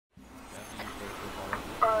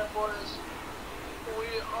boys. We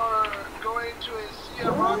are going to a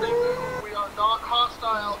CM rendezvous. We are not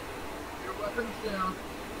hostile. Your weapons down.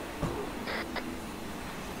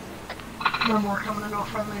 Remember, we're coming into a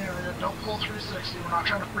friendly area. Don't pull 360. We're not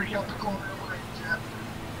trying to freak out the Colonial Marines yet.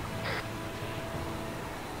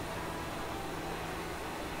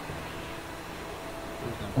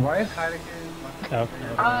 Why is hiding in?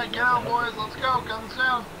 Alright, get out, boys. Let's go. Guns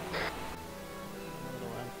down.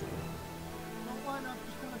 Don't line up.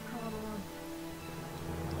 Just gonna crawl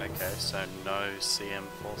on. Okay, so no CM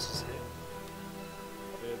forces here.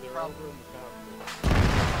 Yeah, they're over in the top.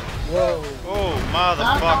 Whoa! Oh,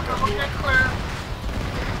 motherfucker! We'll get clear.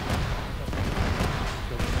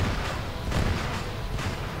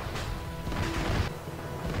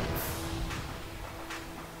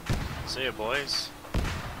 See ya, boys.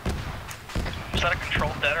 Is that a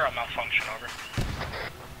controlled dead or a malfunction, over?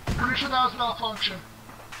 Pretty sure that was malfunction.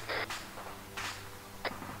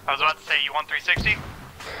 I was about to say, you want 360?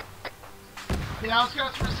 Yeah, let's go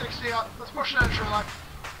 360 up. Let's push it in, tree line.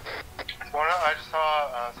 I just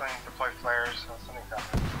saw something deploy flares, so something's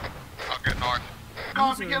happening. I'll get north. Go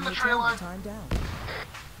on, begin the tree line.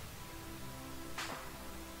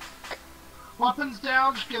 Weapons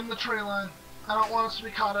down, just get in the tree line. I don't want us to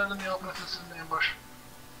be caught out in the open if this is an ambush.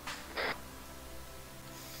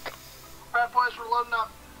 Alright boys, we're loading up.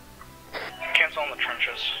 Cancel on the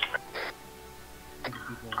trenches.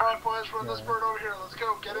 Alright boys, run this bird over here. Let's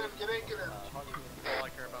go. Get in, get in, get in. All I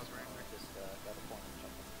care about is range.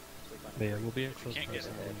 Yeah, we'll be in close Can't get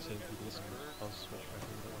proximity, it. so if we listen, I'll switch back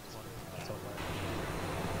over to 120. That's alright.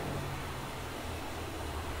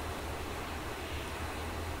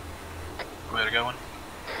 Way to going.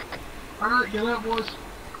 Alright, get out boys.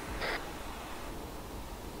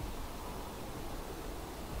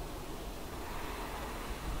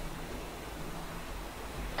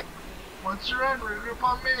 Once you're in, regroup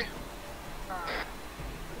on me.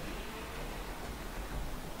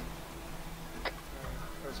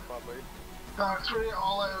 There's a spot lead. Doc 3,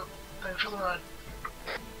 all out. Thanks for the ride.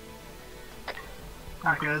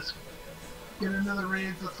 Alright guys. Get into the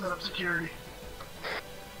reeds, let's set up security.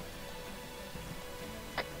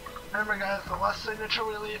 Remember guys, the less signature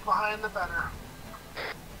we leave behind, the better.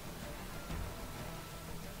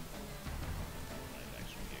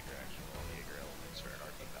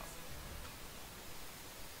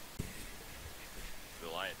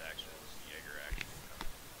 Reliant action is Jaeger action.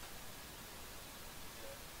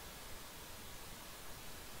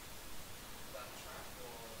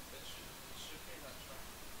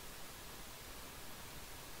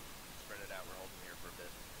 Spread it out, we're holding here for a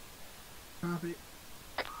bit. Copy.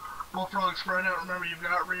 Bullfrogs, spread out. Remember, you've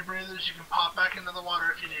got rebreathers. You can pop back into the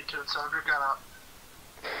water if you need to and sound your gun up.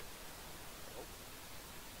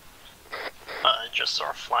 I just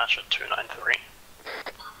saw a flash at 293.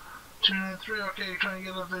 293, okay, you're trying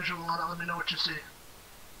to get a visual on it. Let me know what you see.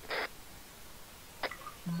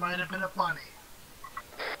 Might have been a bunny.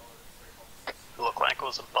 It looked like it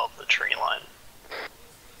was above the tree line.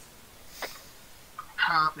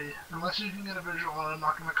 Copy. Unless you can get a visual on it, I'm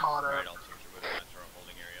not going to call it Alright, out. I'll change your weapon to our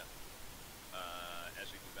holding area. As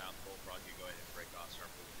we move out, Bullfrog, you go ahead and break off, start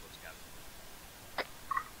moving towards Captain.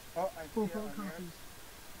 Oh, I see Bullfrog a man. copies.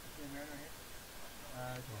 See a man right here.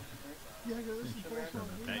 Yeah, guys, this is Bullfrog.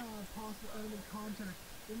 We Okay. have possible enemy contact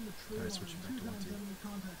in the tree Alright, line. switching 2 back to times 1T. enemy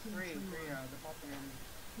contacts in the Three, tree line. they're popping in.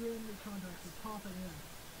 3 enemy contacts are popping in.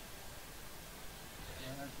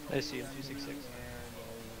 I see him, 266. And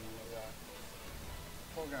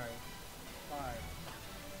four guys. 5.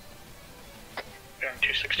 Bearing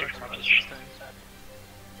 260 from my position.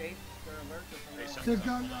 8, they're alert. They've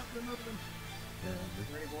got it up, they're moving.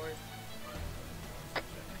 Ready, boys?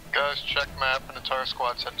 Guys, check map. An entire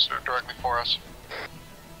squad's heading directly for us.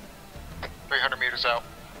 300 meters out.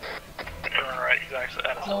 Turn right, he's actually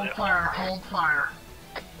at us. Hold fire, hold fire.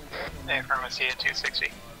 Hey, from a CA 260.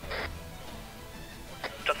 Is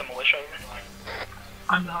that the militia over?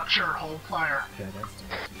 I'm not sure, hold fire. Yeah, that's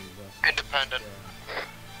Independent.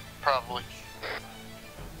 Probably.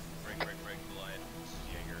 Break, Reliant. This is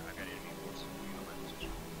Jaeger. I've got enemy forces moving on my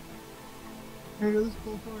position. Hey, this is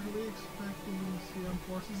Bullfrog. Are we expecting CM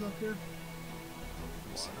forces up here?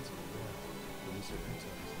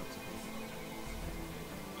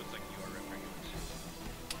 Looks like you are referring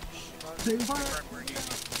to Take fire!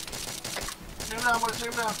 Take him down, boys,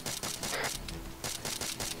 take him down.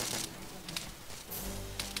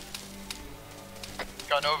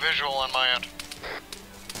 Got no visual on my end.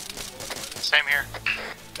 Same here.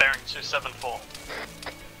 Bearing 274.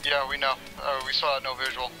 Yeah, we know. We saw no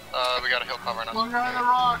visual. We got a hill cover now. One guy on the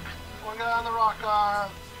rock. One guy on the rock.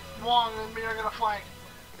 Wong and me are gonna flank.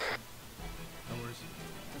 No worries.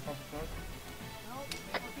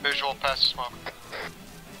 Visual past the smoke.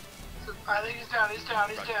 I think he's down, he's down,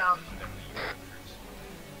 he's down.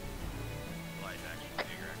 Light action,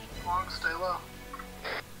 bigger action. Long, stay low.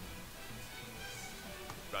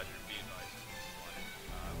 Roger, be advised.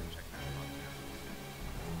 We're checking that on there.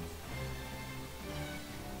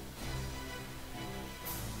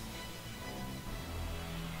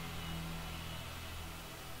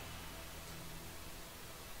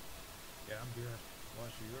 Yeah, I'm good.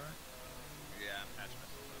 Watch you alright? Yeah, I'm patching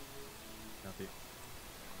myself up. Copy.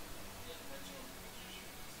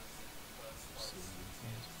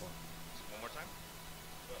 One more time?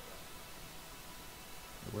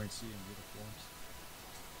 They're wearing CM uniforms.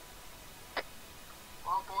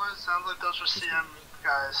 Well, boys, sounds like those were CM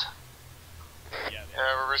guys. Yeah,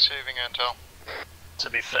 Yeah, we're receiving intel. To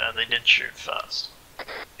be fair, they did shoot first.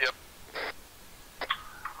 Yep.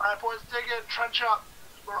 Alright, boys, dig in, trench up.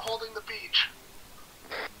 We're holding the beach.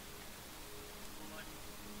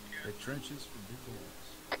 The trenches for big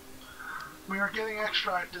boys. We are getting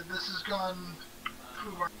extracted. This has gone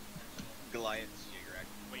through our... Goliath's Jaeger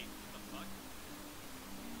action. Wait, what the fuck?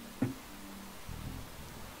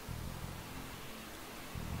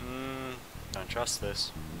 Don't trust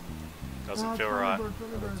this. Doesn't feel right.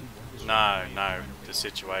 No, the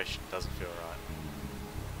situation doesn't feel right.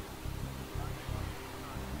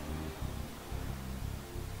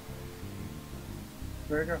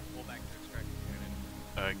 There you go. Pull back to extract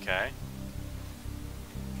unit. Okay.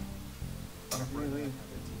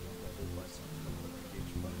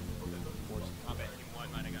 Combat Team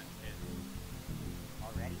 1 might have gotten hit.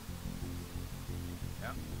 Already?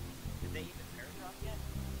 Yeah. Did they even airdrop yet?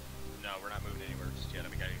 No, we're not moving anywhere just yet.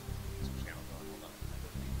 We gotta get some scanners on. Hold on.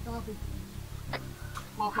 Copy.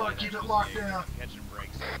 Bullfrog, keep it locked down. Catching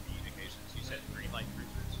breaks and communications. You said green light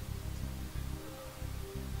cruisers.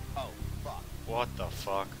 Oh, fuck. What the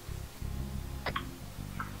fuck?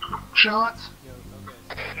 Shots.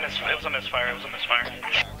 It was a misfire, it was a misfire.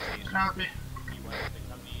 Copy. You want us to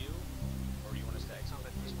come to you? Or you want us to exit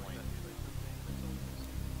at this point?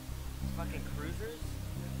 Fucking cruisers?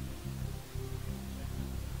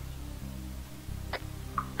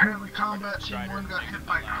 Apparently combat team 1 got hit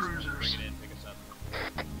by cruisers. Bring it in, pick us up.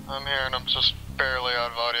 I'm here and I'm just barely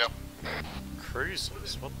out of audio.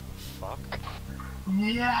 Cruisers? What the fuck?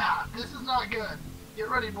 Yeah, this is not good. Get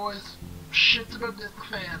ready, boys. Shit's about to hit the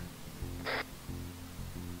fan.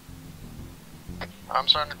 I'm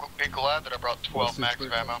starting to be glad that I brought 12 mags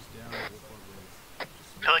of ammo. I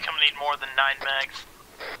feel like I'm gonna need more than 9 mags.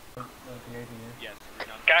 Yes.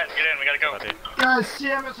 Guys, get in, we gotta go. Guys,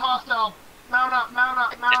 CM is hostile. Mount up, mount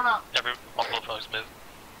up, mount up. Every multiple folks move.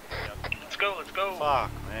 Let's go, let's go.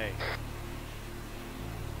 Fuck me.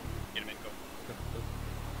 Get him in, go.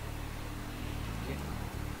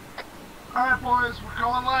 Alright, boys, we're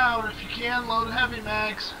going loud. If you can, load heavy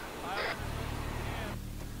mags.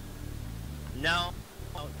 No.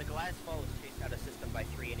 Oh, the glass fall was chased out of system by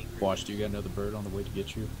 3 any cruisers. Watch, do you got another bird on the way to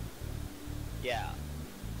get you? Yeah.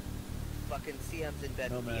 Fucking CM's in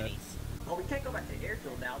bed with the innies. Well, we can't go back to the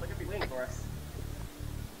airfield now. They're gonna be waiting for us.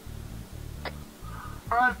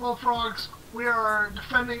 Alright, Bullfrogs, we are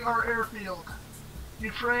defending our airfield.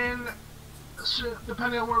 Ukraine,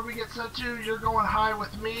 depending on where we get sent to, you're going high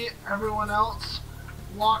with me. Everyone else,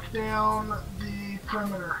 lock down the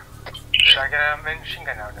perimeter. Should I get a machine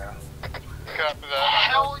gun out now? Copy that.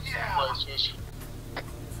 Hell yeah! Places.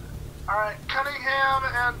 Alright, Cunningham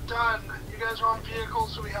and Dunn. You guys are on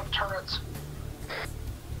vehicles, so we have turrets.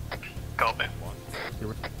 Copy.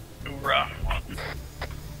 Hoorah.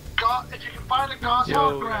 If you can find a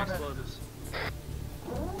goshawk, grab it.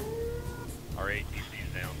 Alright, ATC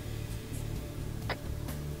is down.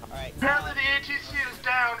 Alright. Apparently the ATC is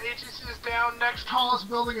down. ATC is down. Next tallest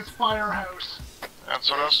building is Firehouse. That's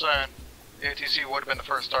what I was saying. The ATC would have been the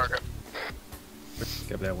first target.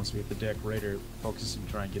 Copy that. Once we hit the deck, Raider, focus and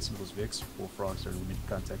try and get some of those Vicks. Bullfrogs are limited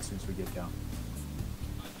contact as soon as we get down.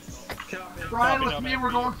 Ryan, with me,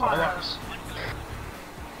 we're going Firehouse.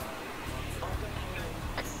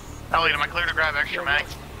 Elliot, am I clear to grab extra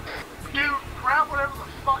mags? Dude, grab whatever the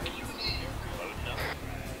fuck you need.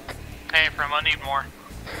 Hey, From, I need more.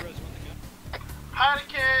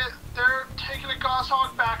 Heineken, they're taking a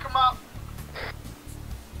goshawk, back them up.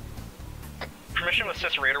 Permission to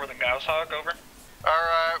assist Raider with a Gauss-Hog, over.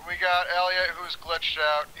 Alright, we got Elliot who's glitched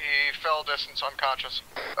out. He fell distance unconscious.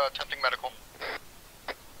 Attempting medical.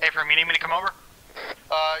 Hey, From, you need me to come over?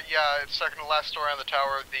 Yeah, it's second to last story on the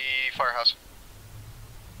tower of the firehouse.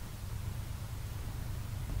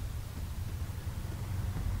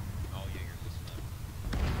 All Jaegers, listen up.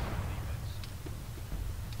 Defense.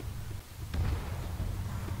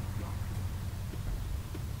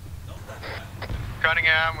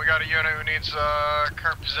 Cunningham, we got a unit who needs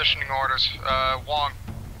current positioning orders. Wong.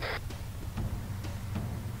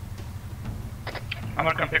 I'm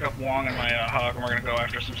gonna come pick up Wong and my hog, and we're gonna go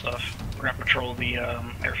after some stuff. We're gonna patrol the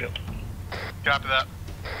airfield. Copy that.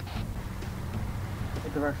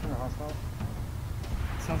 What direction are hostile?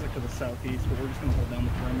 Sounds like to the southeast, but we're just gonna hold down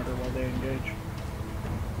the perimeter while they engage.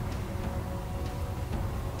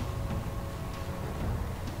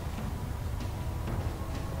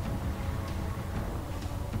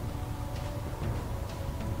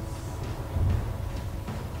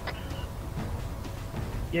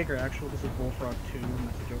 Jaeger, actual, this is Bullfrog 2,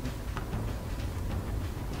 message over.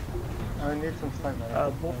 I need some slight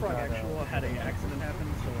medical. Bullfrog actual had an accident happen,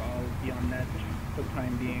 so I'll be on net for the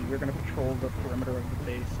time being. We're going to patrol the perimeter of the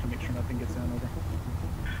base to make sure nothing gets in over.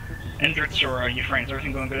 Endritz or Euphrates, is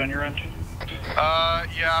everything going good on your end?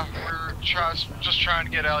 Yeah, we're just trying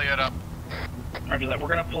to get Elliot up. Roger that. We're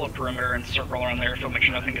going to pull a perimeter and circle around there, so make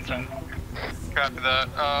sure nothing gets in. Copy that.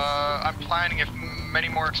 I'm planning if many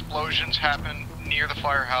more explosions happen near the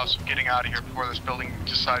firehouse, getting out of here before this building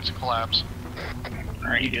decides to collapse.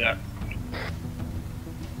 Alright, you do that.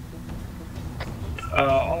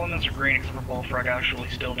 All elements are green except for Bullfrog actually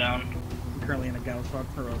still down. I'm currently in a Gauss hog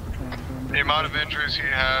for patrolling the perimeter. The amount of injuries he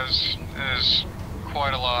has is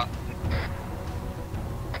quite a lot.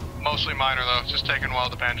 Mostly minor though, just taking a while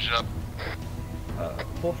to bandage up.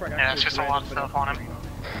 Bullfrog actually yeah, it's just a lot of stuff on him.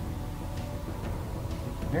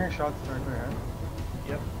 Hearing shots directly ahead.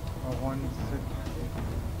 Yep. One six.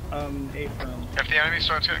 A from. If the enemy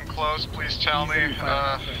starts getting close, please tell me.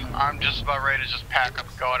 I'm just about ready to just pack up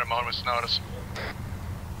and go at a moment's notice.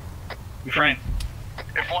 Euphrates.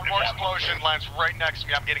 If one more explosion lands right next to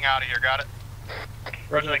me, I'm getting out of here, got it?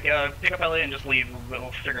 Roger, like, pick up Elliot and just leave,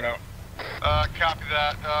 we'll figure it out. Copy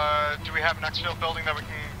that. Do we have an exfil building that we can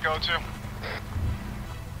go to?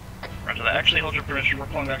 Roger that. Actually, hold your permission, we're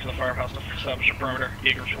pulling back to the firehouse to establish a perimeter.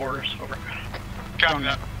 Jaeger's orders, over. Copy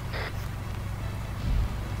that.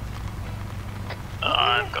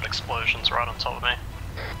 I've got explosions right on top of me.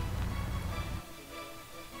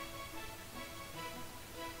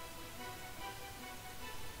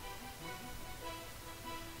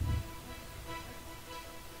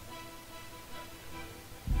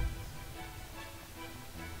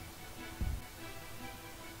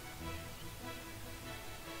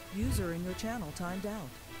 User in your channel timed out.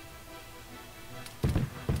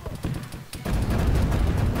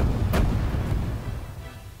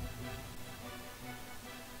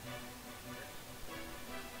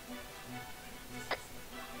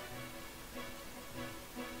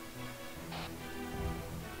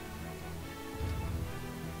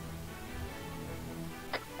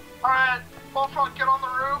 Alright, Bullfrog, get on the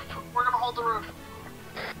roof. We're gonna hold the roof.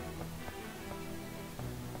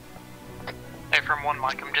 Hey, from 1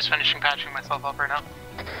 Mike, I'm just finishing patching myself up right now.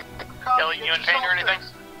 Copy, You in pain or anything?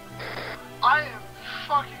 I am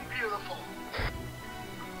fucking beautiful.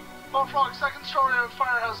 Bullfrog, second story of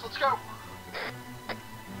firehouse, let's go.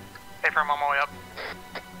 Hey, from on my way up.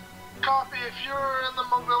 Copy, if you're in the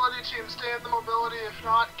mobility team, stay in the mobility. If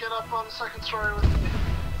not, get up on the second story with me.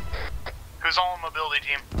 Who's all on mobility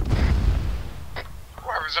team?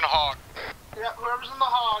 Whoever's in a hog. Yeah, whoever's in the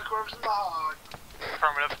hog, whoever's in the hog.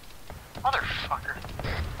 Affirmative. Motherfucker.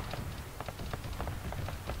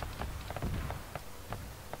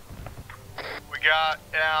 We got,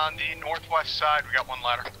 on the northwest side, we got one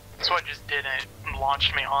ladder. That's what just did it.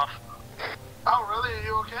 Launched me off. Oh, really? Are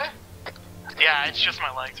you okay? Yeah, it's just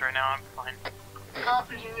my legs right now, I'm fine.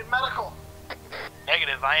 Copy, you need medical.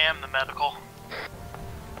 Negative, I am the medical.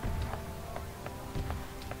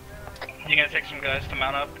 You gonna take some guys to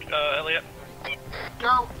mount up, Elliot?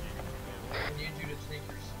 Go. I need you to take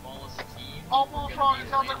your smallest team. All Bullfrog, it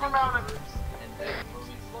sounds like we're mounted. And then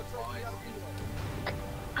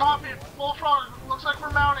Copy, Bullfrog, looks like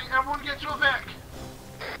we're mounting. Everyone get to a Vic.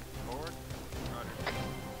 Forward.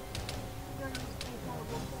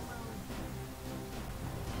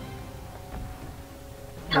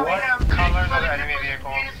 What colors are the enemy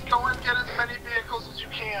vehicles? Go and get as many vehicles as you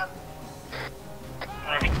can.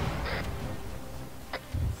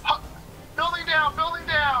 Building down, building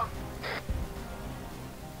down!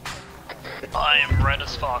 I am red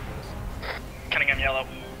as fuck. Cunningham yellow.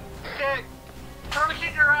 Okay,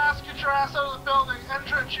 tourniquet your ass, get your ass out of the building.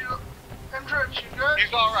 Endritz, you good?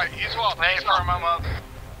 He's alright, he's well. Hey, firm, I'm up.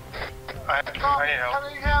 I need help.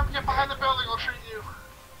 Cunningham, get behind the building, I'll treat you.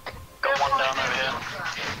 Got one down over here.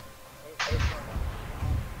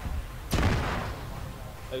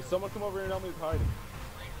 Hey, someone come over here and help me with hiding.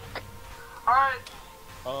 Alright.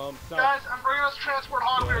 Guys, I'm bringing us transport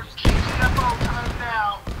hog here. Keep CFO time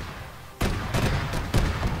now.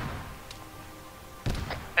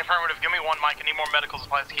 Need more medical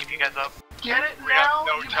supplies to keep you guys up. Get it We now. have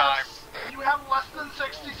no time. You have less than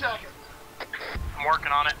 60 seconds. I'm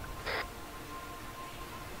working on it.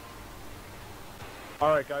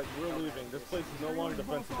 Alright guys, we're leaving. This place is no longer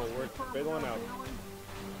defensible. We're bailing out.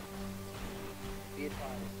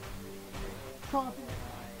 Copy.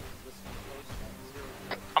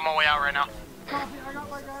 I'm on my way out right now. Copy. I got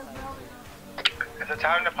my guys now. Is it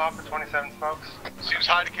time to pop the 27 smokes? Seems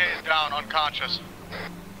high decay is down, unconscious.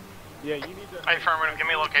 Yeah, you need to... Hey, affirmative, give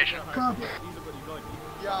me a location. Copy.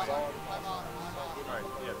 Yeah, I'm on. Alright,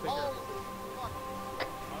 yeah, take care.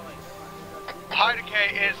 High decay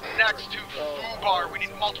is next to Foo Bar. We need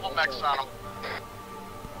multiple mechs on him.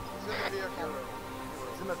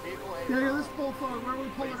 It's in the vehicle. Yeah, this Bullfrog, where are we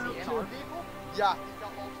pulling out to? Yeah, he's got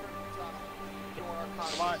multiple enemies on him.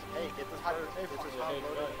 Come on, hey, get this bird. Hey,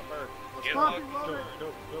 Copy, loader. Go.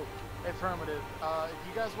 Affirmative. If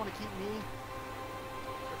you guys want to keep me,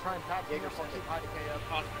 or try and pat Jaeger, I'll keep high decay up.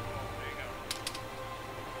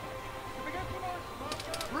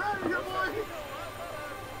 Ready, good boy.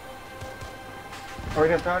 Are we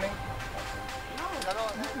dismounting? No,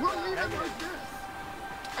 we're leaving like this.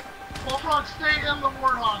 Bullfrog, stay in the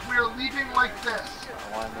Warthog. We are leaving like this.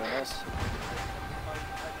 I want to do this.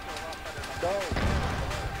 Go.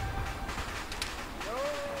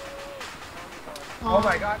 Oh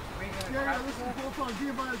my god. Yeah, this is Bullfrog. Be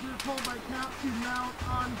advised, we were told by Cap to mount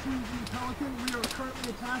onto the Pelican. We are currently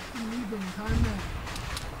attached and leaving. Time now.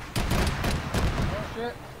 Oh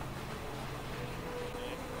shit.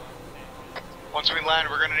 Once we land,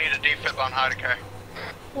 we're gonna need a defib on high decay.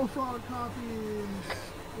 Bullfrog copies.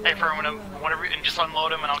 Hey, affirmative, whatever, and just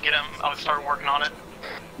unload him and I'll get him. I'll start working on it.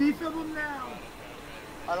 Defib him now.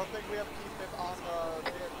 I don't think we have defib on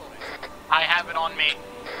the vehicle. I have it on me.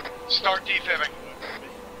 Start defibbing.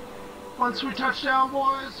 Once we touch down,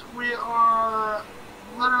 boys, we are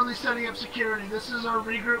literally setting up security. This is our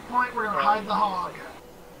regroup point. We're gonna hide the hog.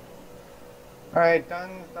 Alright,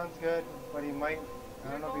 Dunn's good, but he might.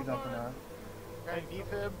 I don't know if he's up or not. Okay,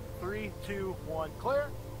 defib. 3, 2, 1, clear.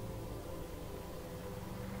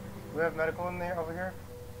 We have medical in there over here.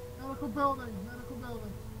 Medical building. Medical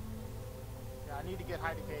building. Yeah, I need to get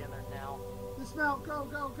high decay in there now. Dismount. Go.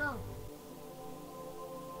 Go.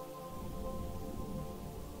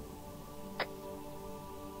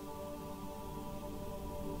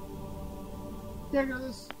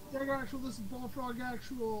 Jaeger actual, this is Bullfrog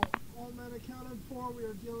actual. All men accounted for. We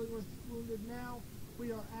are dealing with wounded now.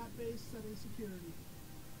 We are at base setting security.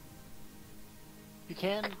 You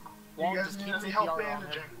can. You guys need any help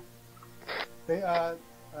bandaging? They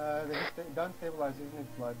Dunn stabilized. He needs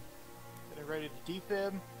blood. Getting ready to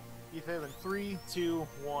defib. Defib in 3, 2,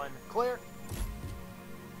 1, clear.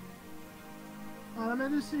 I'm gonna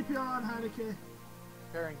do CPR on high decay.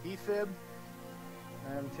 Preparing defib.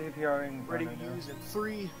 I'm CPRing. Ready to use in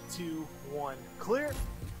 3, 2, 1, clear.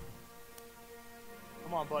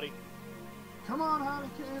 Come on, buddy. Come on, high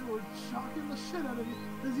decay. We're shocking the shit out of you.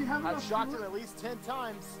 Does he have enough? I've shocked him at least 10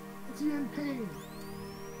 times. Is he in pain?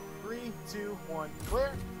 3, 2, 1,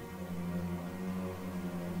 clear.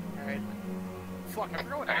 Alright. Fuck, I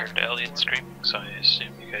forgot what I heard Elliot screaming, so I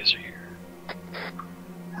assume you guys are here.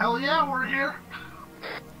 Hell yeah, we're here.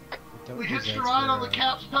 We hitched a ride on the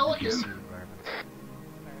Cap's Pelican.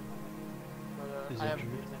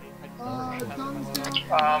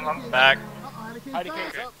 I'm back. High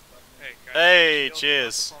decay's up. Hey,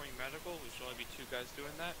 cheers. Medical, we should only be 2 guys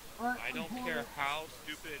doing that. Right, I don't care how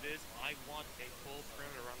stupid it is, I want a full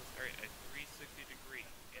perimeter around this area at 360 degree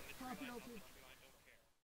in the